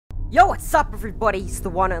Yo, what's up everybody? It's the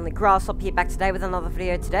one and only Grasshopper here, back today with another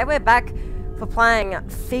video. Today we're back for playing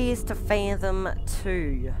Fears to Fathom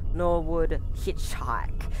 2, Norwood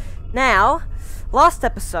Hitchhike. Now, last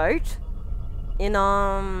episode, in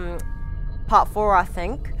part 4 I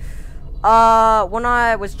think, when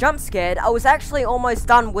I was jump scared, I was actually almost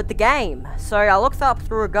done with the game. So I looked up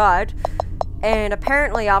through a guide, and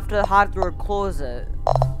apparently after hide through a closet,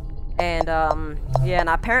 and yeah, and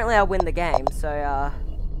apparently I win the game, so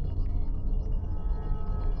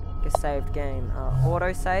a saved game.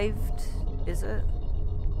 Auto saved, is it?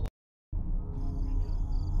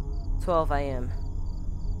 12 AM.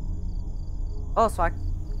 Oh, so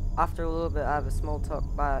after a little bit I have a small talk,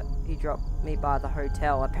 but he dropped me by the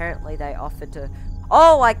hotel. Apparently they offered to...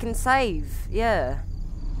 Oh, I can save! Yeah.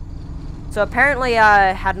 So apparently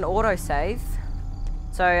I had an auto save.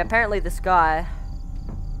 So apparently this guy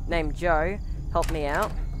named Joe helped me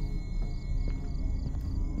out.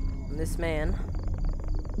 And this man...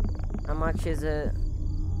 How much is it?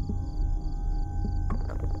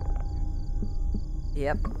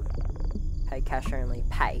 Yep. Pay cash only.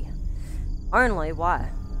 Pay. Only? Why?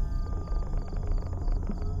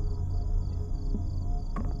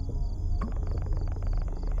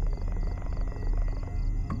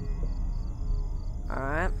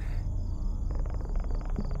 Alright.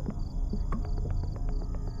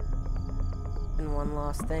 And one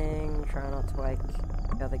last thing. Try not to wake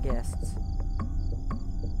the other guests.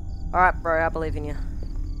 Alright, bro, I believe in you.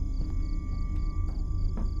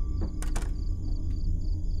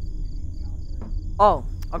 Oh,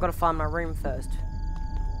 I gotta find my room first.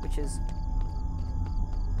 Which is...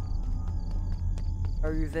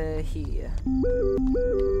 over here.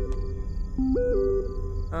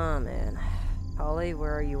 Oh, man. Holly,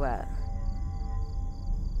 where are you at?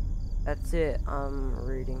 That's it, I'm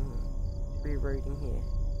rereading here.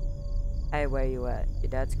 Hey, where you at? Your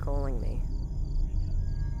dad's calling me.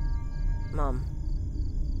 Mum.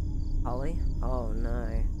 Holly? Oh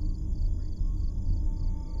no.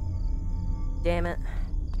 Damn it.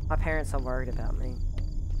 My parents are worried about me.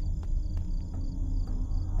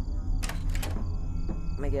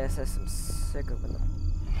 Let me guess, there's some cigarette in the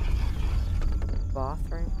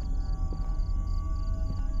bathroom.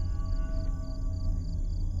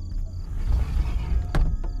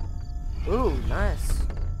 Ooh, nice.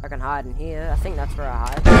 I can hide in here. I think that's where I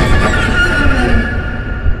hide.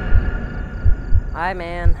 Hi,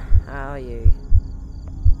 man. How are you?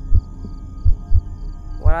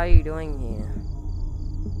 What are you doing here?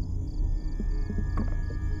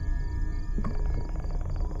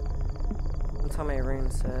 Don't tell me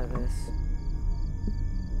room service.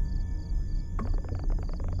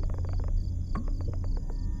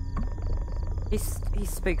 He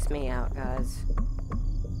spooks me out, guys.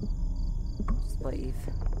 Just leave.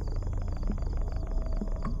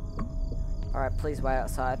 Alright, please wait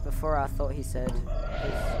outside. Before I thought he said... Up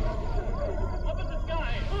in the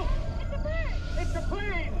sky! Look! It's a plane! It's a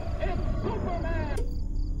plane! It's Superman!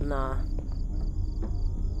 Nah.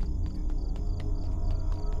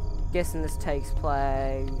 Guessing this takes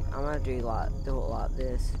play... I'm gonna do it like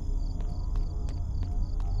this.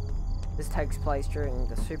 This takes place during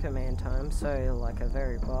the Superman time, so like a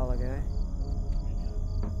very while ago.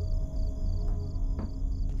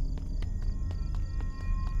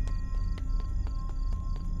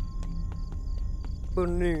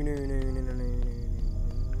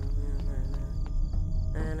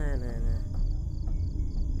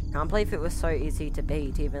 Can't believe it was so easy to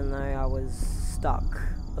beat, even though I was stuck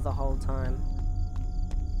for the whole time.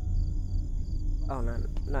 Oh no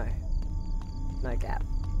gap.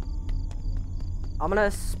 I'm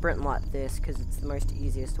gonna sprint like this because it's the most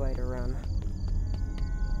easiest way to run.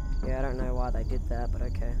 Yeah, I don't know why they did that, but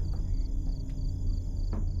okay.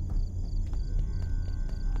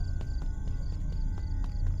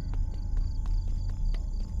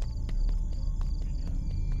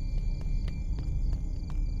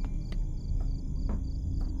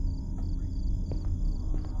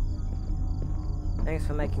 Thanks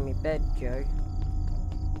for making me bed, Joe.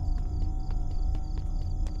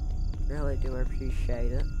 Really do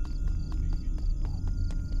appreciate it.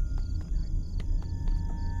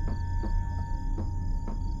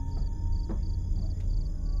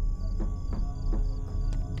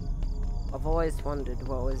 I've always wondered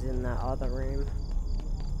what was in that other room.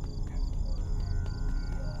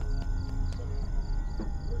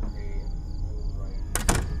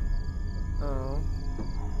 Oh.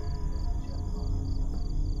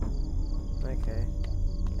 Okay.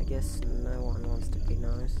 I guess no one wants to be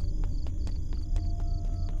nice.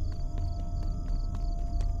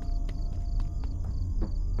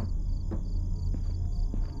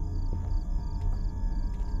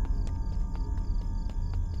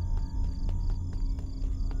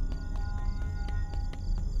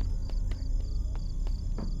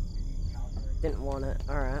 Didn't want it.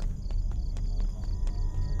 Alright.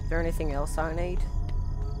 Is there anything else I need?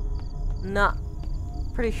 Nah.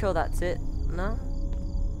 Pretty sure that's it. No?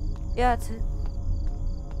 Yeah, that's it.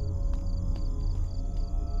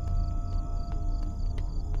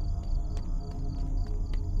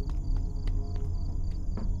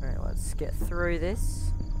 Alright, let's get through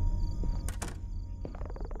this.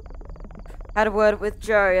 Had a word with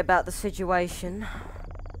Joe about the situation.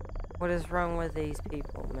 What is wrong with these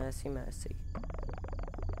people? Mercy, mercy.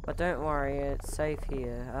 But don't worry, it's safe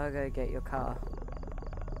here. I'll go get your car.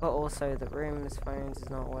 But also, the room's phones is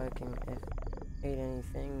not working. If you need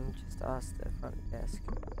anything, just ask the front desk.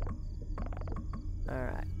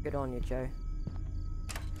 Alright, good on you, Joe.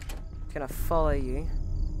 Just gonna follow you.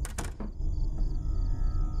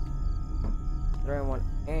 I don't want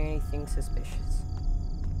anything suspicious.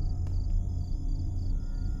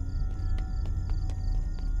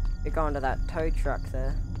 You're going to that tow truck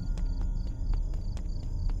there.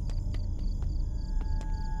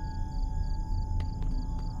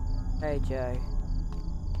 Hey, Joe.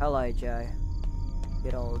 Hello, Joe.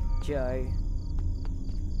 Good old Joe.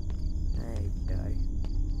 Hey, Joe.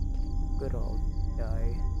 Good old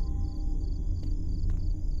Joe.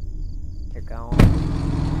 You're going.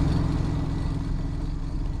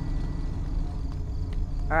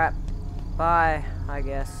 Alright. Bye, I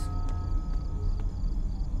guess.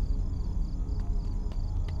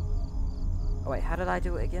 Oh wait, how did I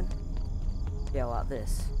do it again? Yeah, like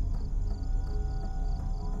this.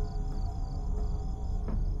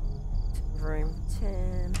 Room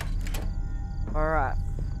 10. Alright.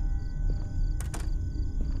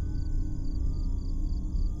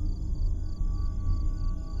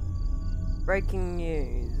 Breaking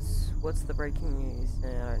news. What's the breaking news?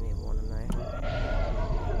 I don't even want to know.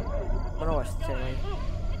 I want to watch the TV.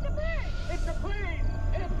 It's a plane! It's a plane!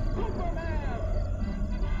 It's Superman!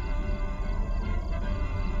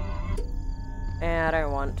 And I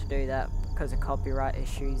don't want to do that because of copyright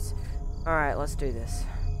issues. Alright, let's do this.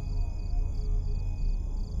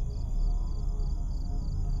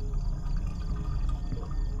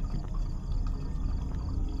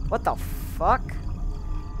 What the fuck?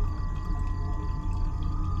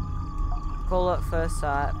 Call at first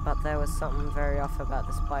sight, but there was something very off about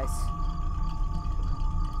this place.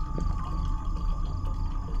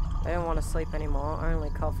 I don't want to sleep anymore. Only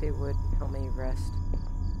coffee would help me rest.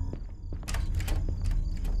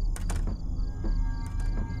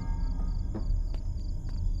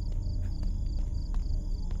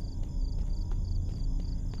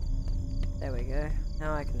 There we go.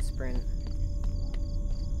 Now I can sprint.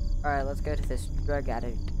 Alright, let's go to this drug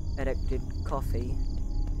addicted coffee.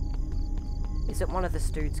 Is it one of this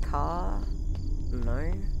dude's car?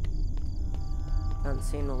 No. Doesn't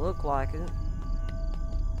seem to look like it.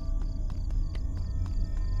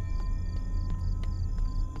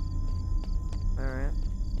 Alright.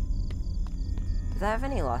 Do they have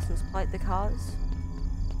any license plate, the cars?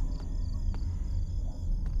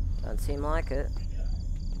 Doesn't seem like it.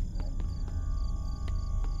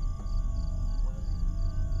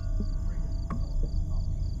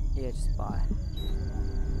 Yeah, just buy.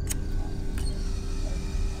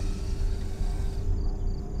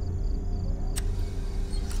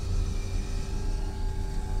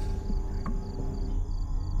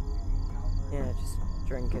 Yeah, just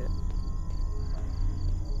drink it.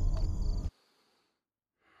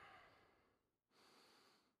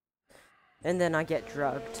 And then I get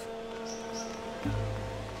drugged.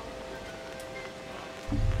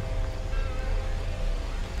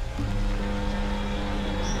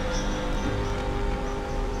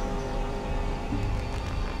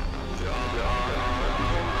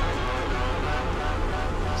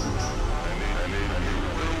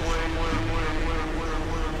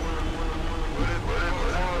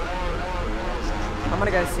 I'm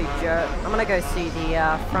gonna go see Joe. I'm gonna go see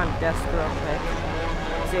the front desk real quick.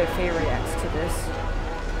 See if he reacts to this.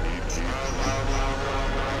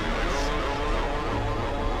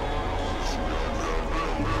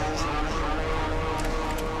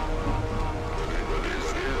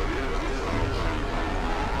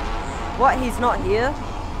 What? He's not here?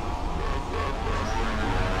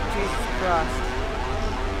 Jesus Christ.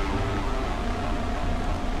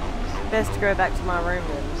 Best to go back to my room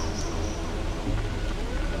then.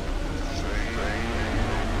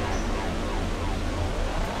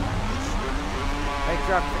 I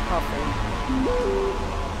dropped the coffee.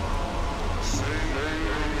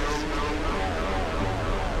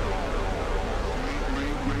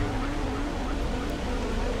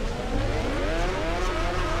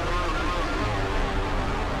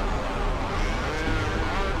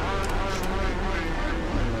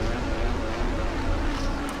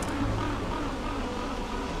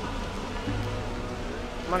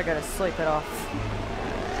 gonna go to sleep it off.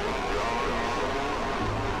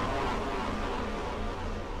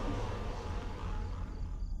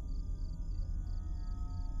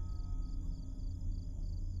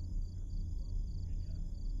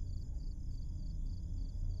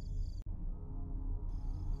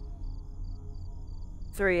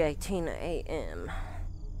 "3:18 a.m.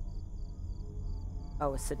 I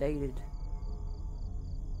was sedated.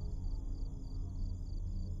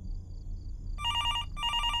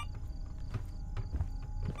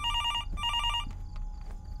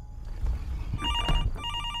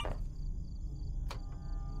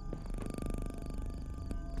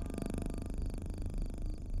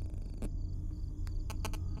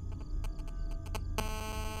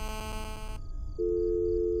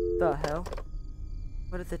 The hell?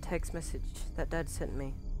 What is the text message that Dad sent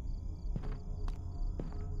me?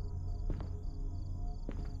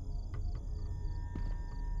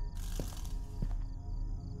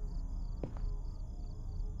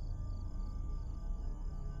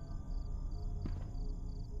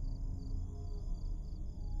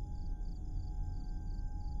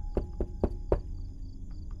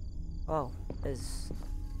 Oh, there's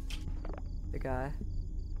the guy.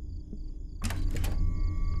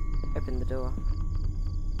 Open the door.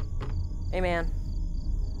 Hey man,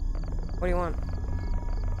 what do you want?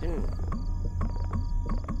 Didn't.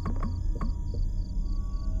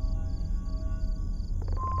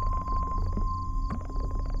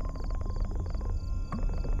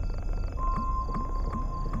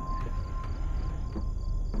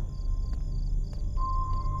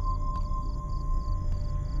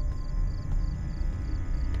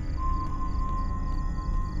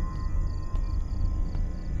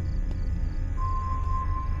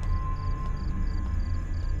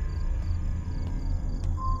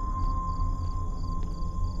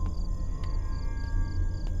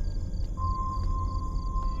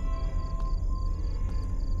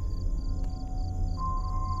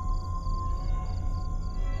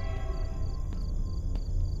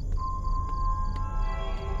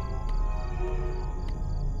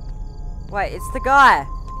 Wait, it's the guy.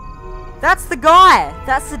 That's the guy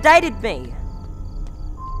that sedated me.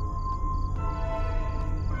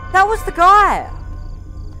 That was the guy.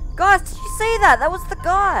 Guys, did you see that? That was the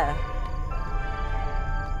guy.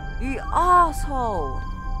 You asshole.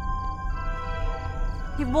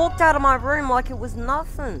 He walked out of my room like it was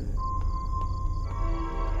nothing.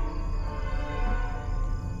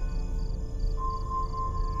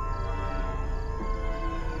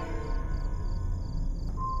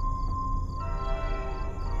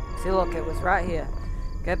 See, look, it was right here.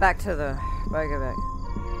 Go back to the... Go back.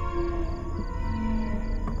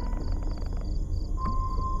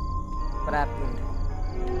 What happened?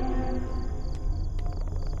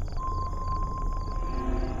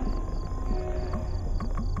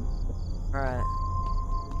 Alright.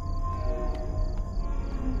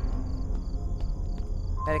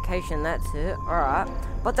 Medication, that's it. Alright.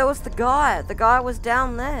 But there was the guy. The guy was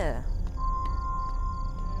down there.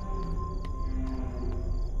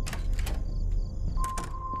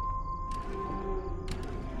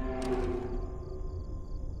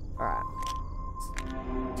 Alright.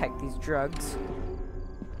 Take these drugs.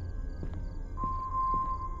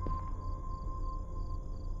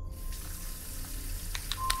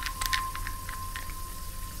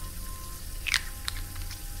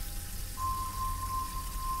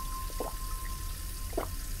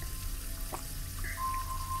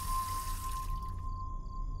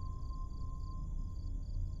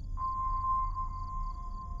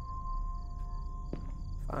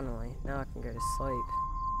 Finally, now I can go to sleep.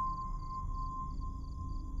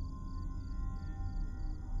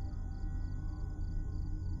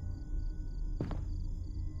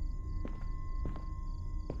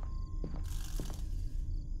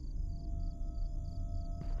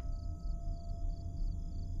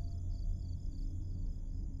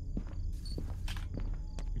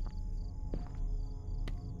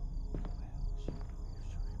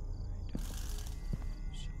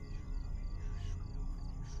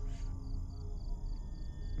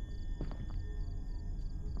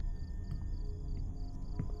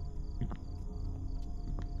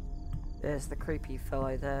 There's the creepy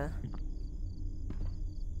fellow there.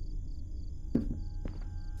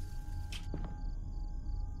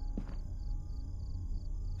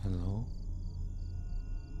 Hello?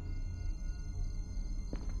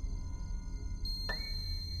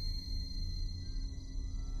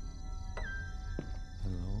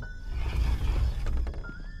 Hello?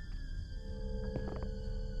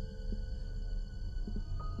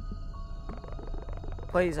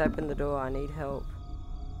 Please open the door, I need help.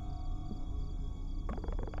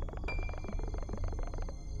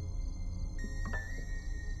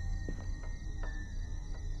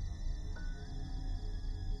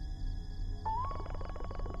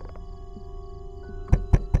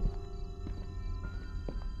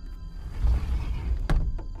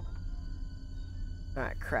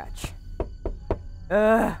 crouch.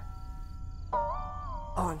 Ugh.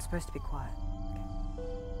 Oh, I'm supposed to be quiet.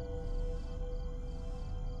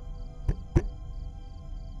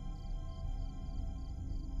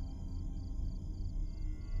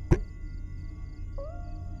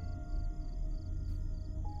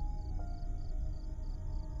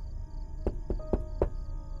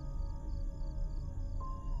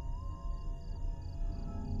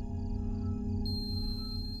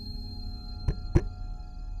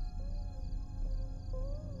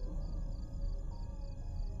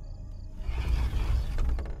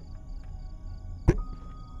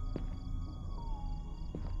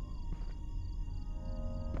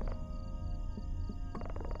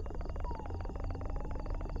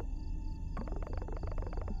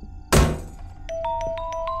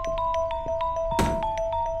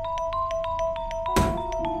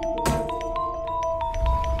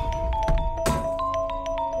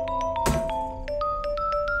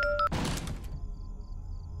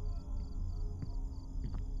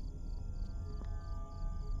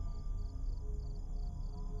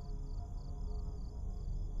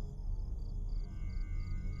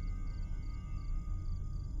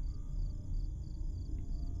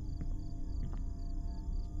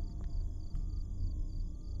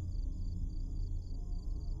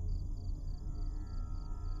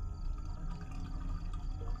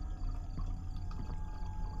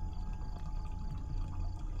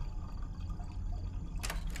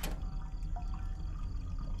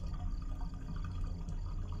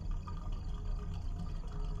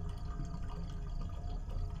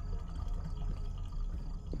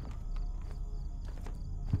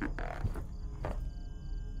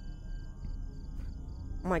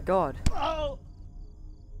 Oh my god. Oh!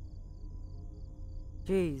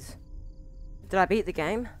 Jeez. Did I beat the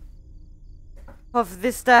game? Of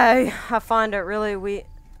this day, I find it really weird.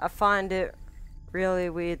 I find it really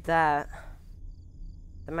weird that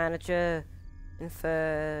the manager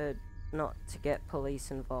inferred not to get police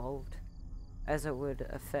involved, as it would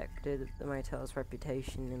affected the motel's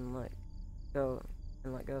reputation and let go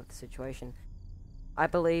of the situation. I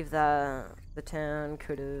believe that the town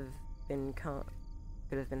could have been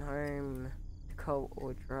home to cult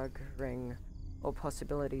or drug ring, or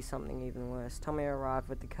possibility something even worse. Tommy arrived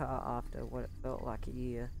with the car after what it felt like a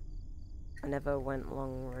year. I never went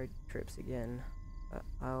long road trips again, but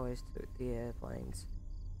I always took the airplanes.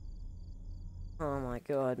 Oh my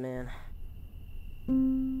god, man.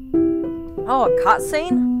 Oh, a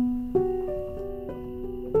cutscene?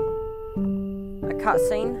 A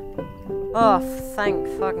cutscene? Oh, thank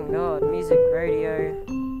fucking god. Music, radio.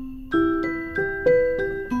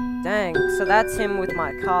 Dang, so that's him with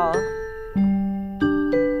my car.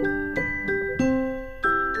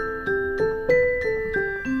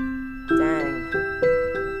 Dang.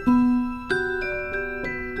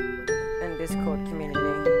 And Discord community.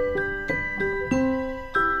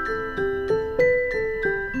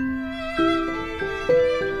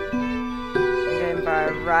 I'm going by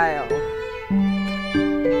rail.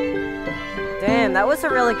 Damn, that was a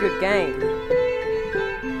really good game.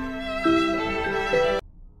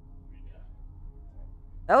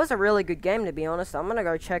 That was a really good game, to be honest. I'm gonna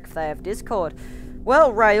go check if they have Discord.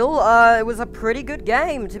 Well, Rail, it was a pretty good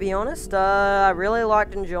game, to be honest. I really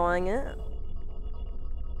liked enjoying it.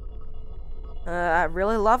 I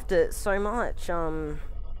really loved it so much. So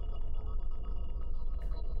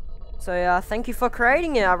yeah, thank you for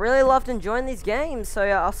creating it. I really loved enjoying these games. So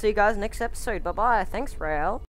yeah, I'll see you guys next episode. Bye bye. Thanks, Rail.